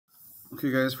Okay,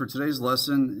 guys, for today's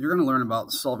lesson, you're going to learn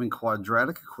about solving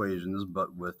quadratic equations,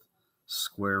 but with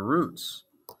square roots.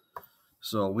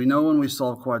 So we know when we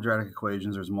solve quadratic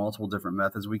equations, there's multiple different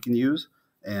methods we can use,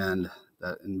 and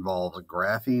that involves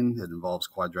graphing, it involves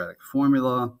quadratic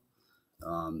formula,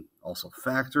 also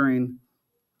factoring,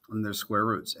 and there's square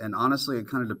roots. And honestly, it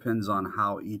kind of depends on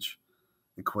how each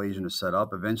equation is set up.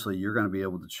 Eventually, you're going to be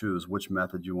able to choose which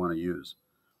method you want to use.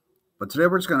 But today,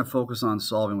 we're just going to focus on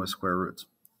solving with square roots.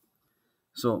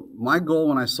 So my goal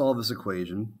when I solve this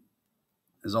equation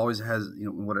is always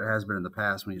what it has been in the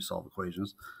past when you solve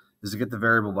equations is to get the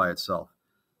variable by itself.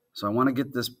 So I want to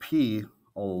get this p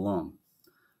all alone.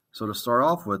 So to start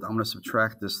off with, I'm going to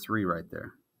subtract this 3 right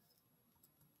there.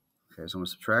 Okay, so I'm going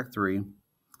to subtract 3.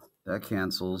 That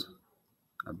cancels.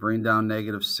 I bring down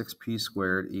negative 6p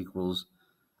squared equals,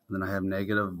 and then I have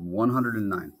negative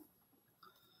 109.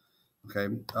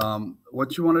 Okay,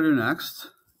 what you want to do next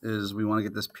is we want to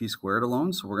get this p squared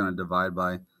alone, so we're going to divide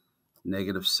by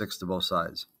negative 6 to both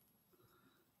sides.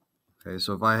 Okay,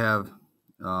 so if I have,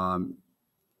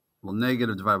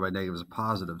 negative divided by negative is a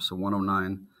positive, so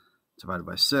 109 divided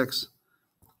by 6,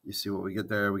 you see what we get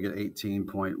there? We get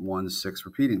 18.16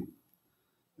 repeating.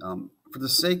 For the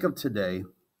sake of today,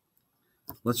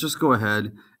 let's just go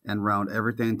ahead and round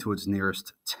everything to its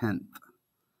nearest tenth.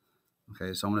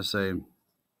 Okay, so I'm going to say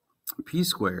p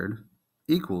squared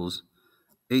equals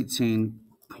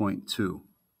 18.2.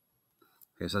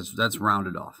 Okay, so that's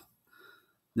rounded off.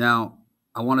 Now,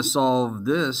 I want to solve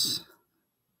this,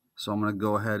 so I'm going to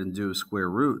go ahead and do square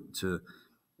root to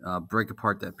break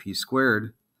apart that p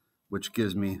squared, which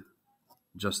gives me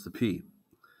just the p.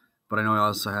 But I know I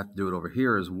also have to do it over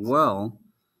here as well.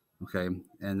 Okay,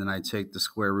 and then I take the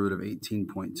square root of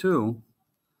 18.2.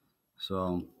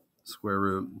 So square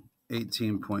root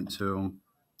 18.2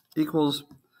 equals,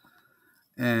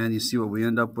 and you see what we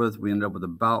end up with. We end up with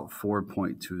about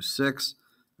 4.26.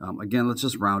 Again, let's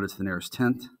just round it to the nearest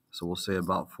tenth. So we'll say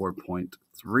about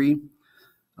 4.3.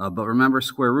 But remember,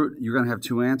 square root, you're going to have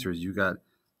two answers. You got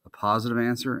a positive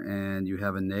answer and you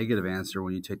have a negative answer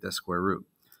when you take that square root.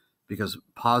 Because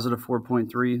positive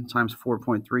 4.3 times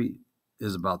 4.3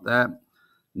 is about that.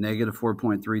 Negative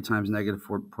 4.3 times negative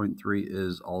 4.3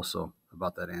 is also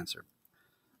about that answer.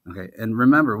 Okay, and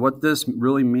remember, what this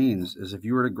really means is if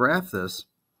you were to graph this,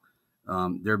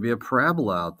 there'd be a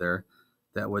parabola out there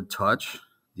that would touch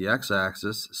the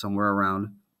x-axis somewhere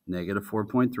around negative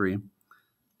 4.3,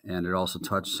 and it also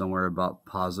touched somewhere about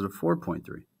positive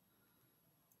 4.3.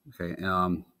 Okay,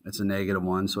 it's a negative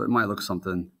 1, so it might look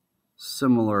something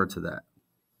similar to that.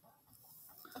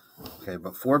 Okay,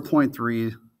 but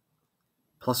 4.3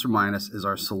 plus or minus is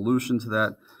our solution to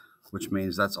that, which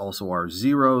means that's also our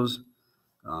zeros.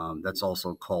 That's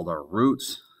also called our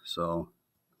roots. So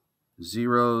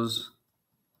zeros,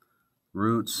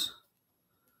 roots,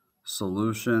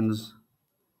 solutions,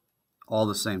 all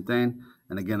the same thing.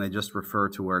 And again, they just refer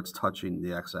to where it's touching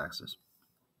the x-axis.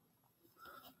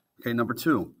 Okay, number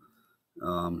 2.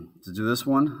 To do this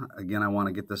one, again, I want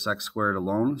to get this x squared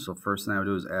alone. So first thing I would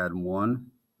do is add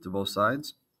 1 to both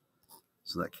sides.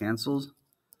 So that cancels.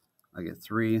 I get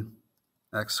 3x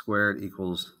squared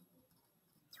equals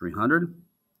 300.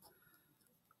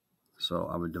 So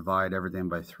I would divide everything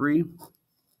by 3.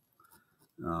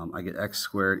 I get x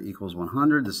squared equals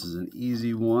 100. This is an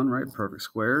easy one, right? Perfect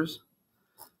squares.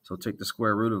 So take the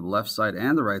square root of the left side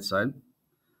and the right side,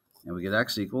 and we get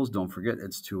x equals, don't forget,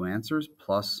 it's two answers,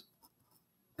 plus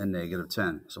and negative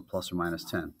 10. So plus or minus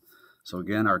 10. So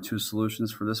again, our two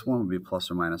solutions for this one would be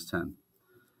plus or minus 10.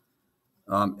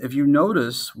 If you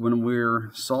notice, when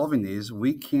we're solving these,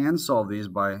 we can solve these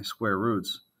by square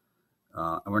roots.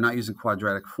 And we're not using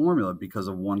quadratic formula because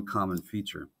of one common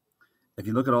feature. If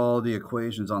you look at all the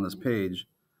equations on this page,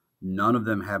 none of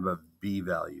them have a b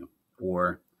value,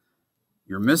 or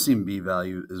your missing b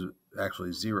value is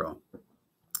actually 0.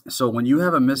 So when you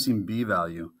have a missing b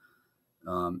value,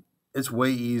 it's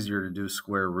way easier to do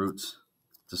square roots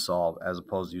to solve as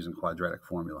opposed to using quadratic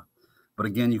formula. But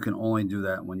again, you can only do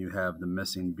that when you have the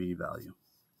missing b value.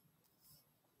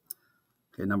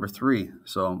 Okay, number 3.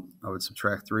 So I would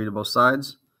subtract 3 to both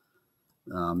sides.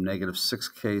 Negative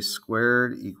 6k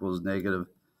squared equals negative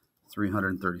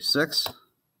 336.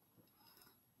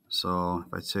 So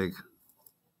if I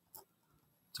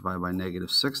divide by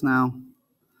negative 6 now,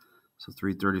 so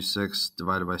 336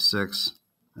 divided by 6,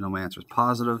 I know my answer is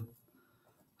positive.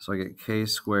 So I get k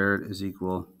squared is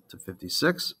equal to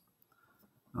 56.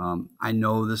 I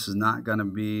know this is not going to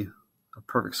be a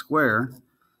perfect square,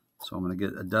 so I'm going to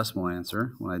get a decimal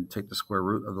answer when I take the square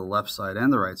root of the left side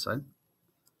and the right side.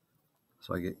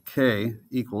 So I get k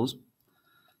equals,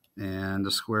 and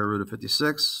the square root of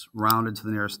 56 rounded to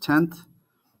the nearest tenth.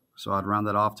 So I'd round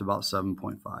that off to about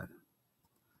 7.5.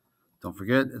 Don't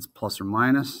forget, it's plus or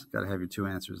minus. Got to have your two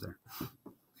answers there.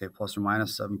 Okay, plus or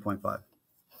minus 7.5. All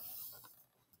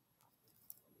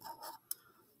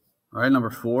right, number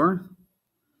 4.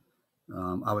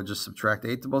 I would just subtract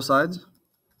 8 to both sides.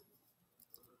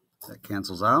 That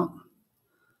cancels out.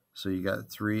 So you got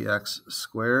 3x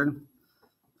squared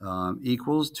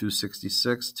equals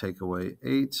 266. Take away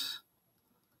 8,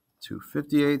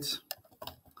 258.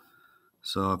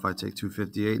 So if I take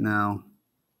 258 now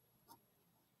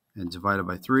and divide it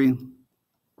by 3, you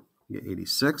get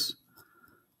 86.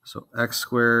 So x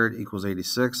squared equals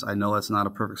 86. I know that's not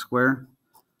a perfect square.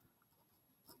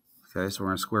 Okay, so we're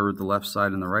going to square root the left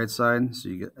side and the right side. So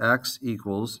you get x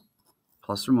equals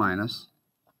plus or minus.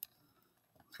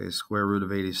 Okay, square root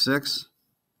of 86.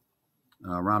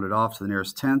 Rounded off to the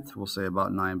nearest tenth, we'll say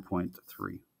about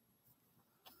 9.3.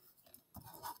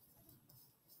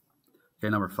 Okay,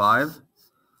 number 5.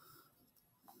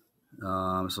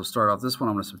 So start off this one,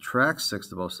 I'm going to subtract 6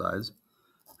 to both sides.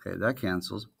 Okay, that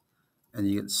cancels. And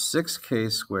you get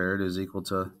 6k squared is equal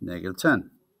to negative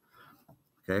 10.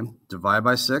 Okay, divide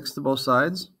by 6 to both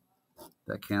sides.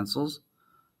 That cancels.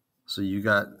 So you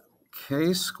got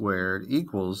k squared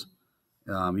equals,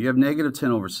 you have negative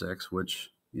 10 over 6,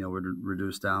 which would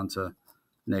reduce down to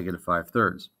negative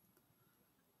 5/3.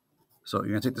 So you're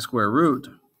going to take the square root,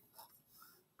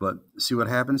 but see what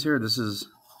happens here? This is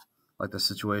like the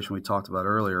situation we talked about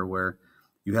earlier where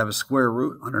you have a square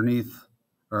root underneath,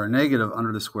 or a negative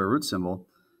under the square root symbol,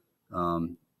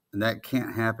 and that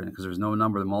can't happen because there's no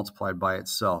number that multiplied by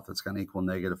itself that's going to equal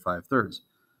negative 5/3.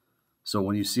 So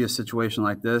when you see a situation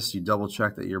like this, you double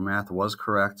check that your math was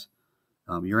correct.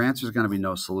 Your answer is going to be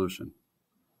no solution.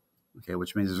 Okay,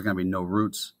 which means there's going to be no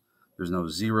roots. There's no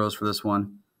zeros for this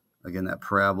one. Again, that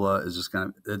parabola is just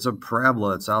going to, it's a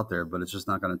parabola that's out there, but it's just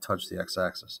not going to touch the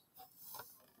x-axis.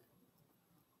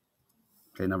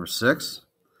 Okay, number 6.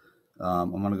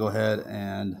 I'm going to go ahead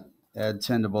and add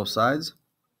 10 to both sides.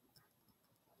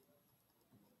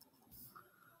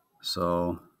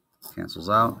 So cancels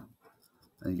out.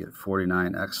 And you get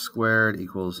 49x squared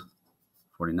equals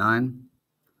 49.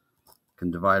 Can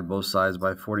divide both sides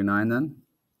by 49 then.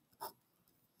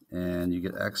 And you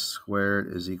get x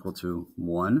squared is equal to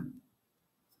 1.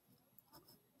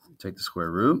 Take the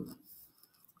square root.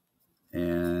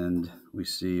 And we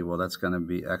see, well, that's going to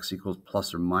be x equals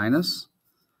plus or minus.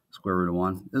 Square root of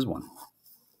 1 is 1.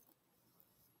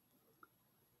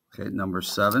 Okay, number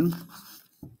 7.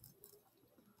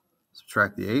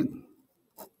 Subtract the 8.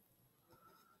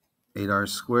 8r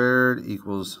squared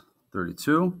equals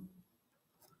 32.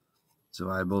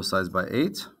 Divide both sides by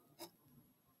 8.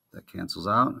 That cancels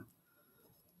out.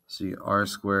 So r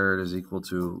squared is equal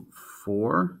to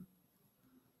 4.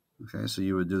 Okay, so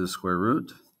you would do the square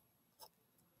root.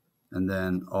 And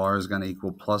then r is going to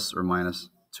equal plus or minus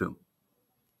 2.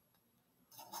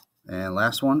 And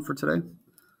last one for today.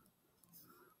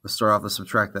 Let's start off with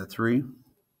subtract that 3.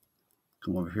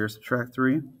 Come over here, subtract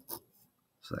 3.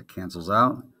 So that cancels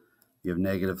out. You have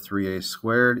negative 3a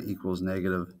squared equals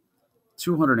negative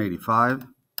 285.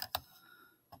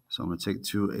 So I'm going to take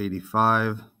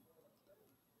 285,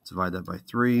 divide that by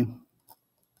 3.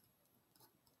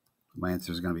 My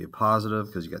answer is going to be a positive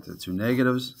because you got the 2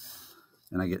 negatives.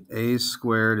 And I get a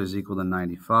squared is equal to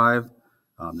 95.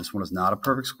 This one is not a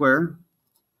perfect square.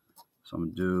 So I'm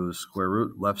going to do square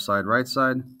root, left side, right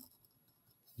side.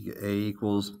 You get a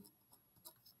equals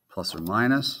plus or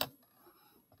minus.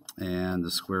 And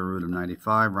the square root of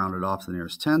 95 rounded off to the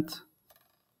nearest tenth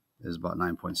is about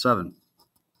 9.7.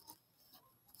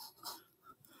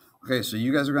 Okay, so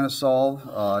you guys are going to solve.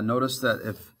 Notice that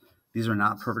if these are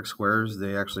not perfect squares,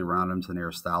 they actually round them to the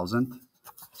nearest thousandth.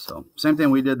 So same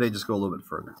thing we did, they just go a little bit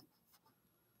further.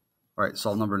 All right,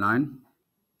 solve number 9.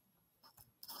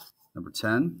 Number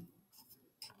 10.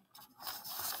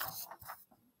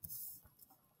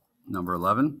 Number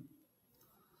 11.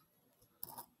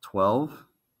 12.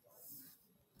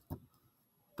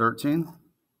 13.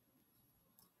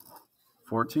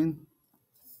 14.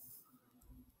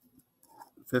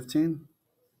 15.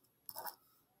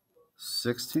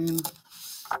 16.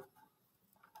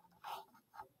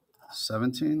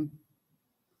 17.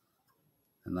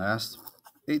 And last,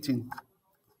 18.